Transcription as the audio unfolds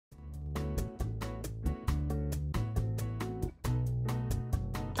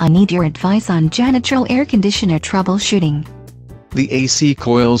I need your advice on Janitrol air conditioner troubleshooting. The AC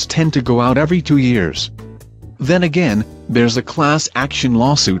coils tend to go out every 2 years. Then again, there's a class action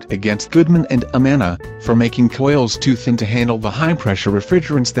lawsuit against Goodman and Amana for making coils too thin to handle the high-pressure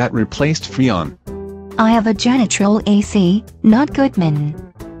refrigerants that replaced Freon. I have a Janitrol AC, not Goodman.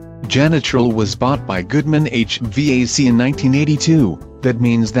 Janitrol was bought by Goodman HVAC in 1982, that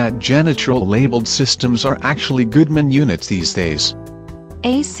means that Janitrol-labeled systems are actually Goodman units these days.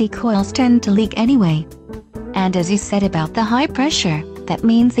 AC coils tend to leak anyway. And as you said about the high pressure, that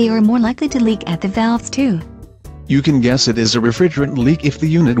means they are more likely to leak at the valves too. You can guess it is a refrigerant leak if the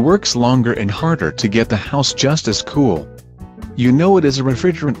unit works longer and harder to get the house just as cool. You know it is a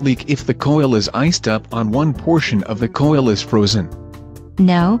refrigerant leak if the coil is iced up on one portion of the coil is frozen.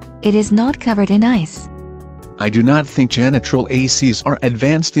 No, it is not covered in ice. I do not think Janitrol ACs are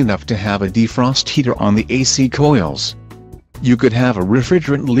advanced enough to have a defrost heater on the AC coils. You could have a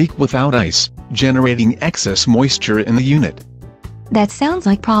refrigerant leak without ice, generating excess moisture in the unit. That sounds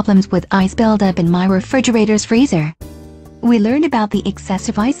like problems with ice buildup in my refrigerator's freezer. We learned about the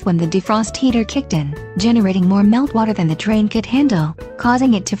excessive ice when the defrost heater kicked in, generating more meltwater than the drain could handle,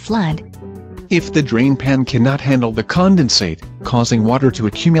 causing it to flood. If the drain pan cannot handle the condensate, causing water to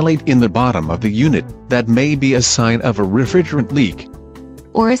accumulate in the bottom of the unit, that may be a sign of a refrigerant leak.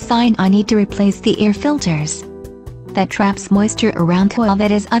 Or a sign I need to replace the air filters that traps moisture around coil that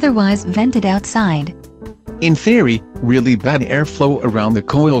is otherwise vented outside. In theory, really bad airflow around the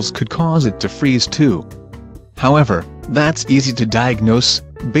coils could cause it to freeze too. However, that's easy to diagnose,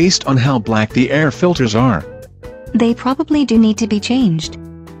 based on how black the air filters are. They probably do need to be changed.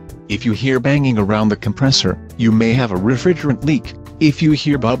 If you hear banging around the compressor, you may have a refrigerant leak. If you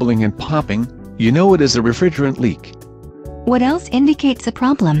hear bubbling and popping, you know it is a refrigerant leak. What else indicates a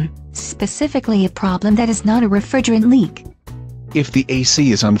problem, specifically a problem that is not a refrigerant leak? If the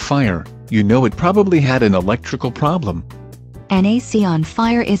AC is on fire, you know it probably had an electrical problem. An AC on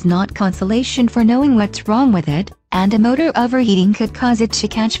fire is not consolation for knowing what's wrong with it, and a motor overheating could cause it to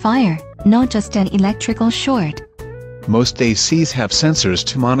catch fire, not just an electrical short. Most ACs have sensors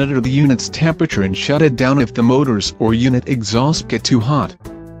to monitor the unit's temperature and shut it down if the motors or unit exhaust get too hot.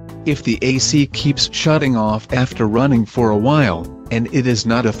 If the AC keeps shutting off after running for a while, and it is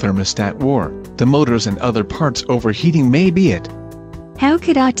not a thermostat war, the motors and other parts overheating may be it. How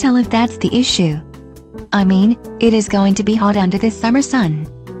could I tell if that's the issue? I mean, it is going to be hot under the summer sun.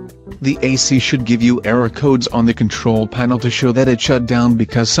 The AC should give you error codes on the control panel to show that it shut down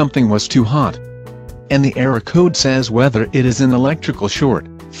because something was too hot. And the error code says whether it is an electrical short,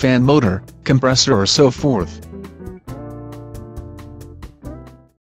 fan motor, compressor or so forth.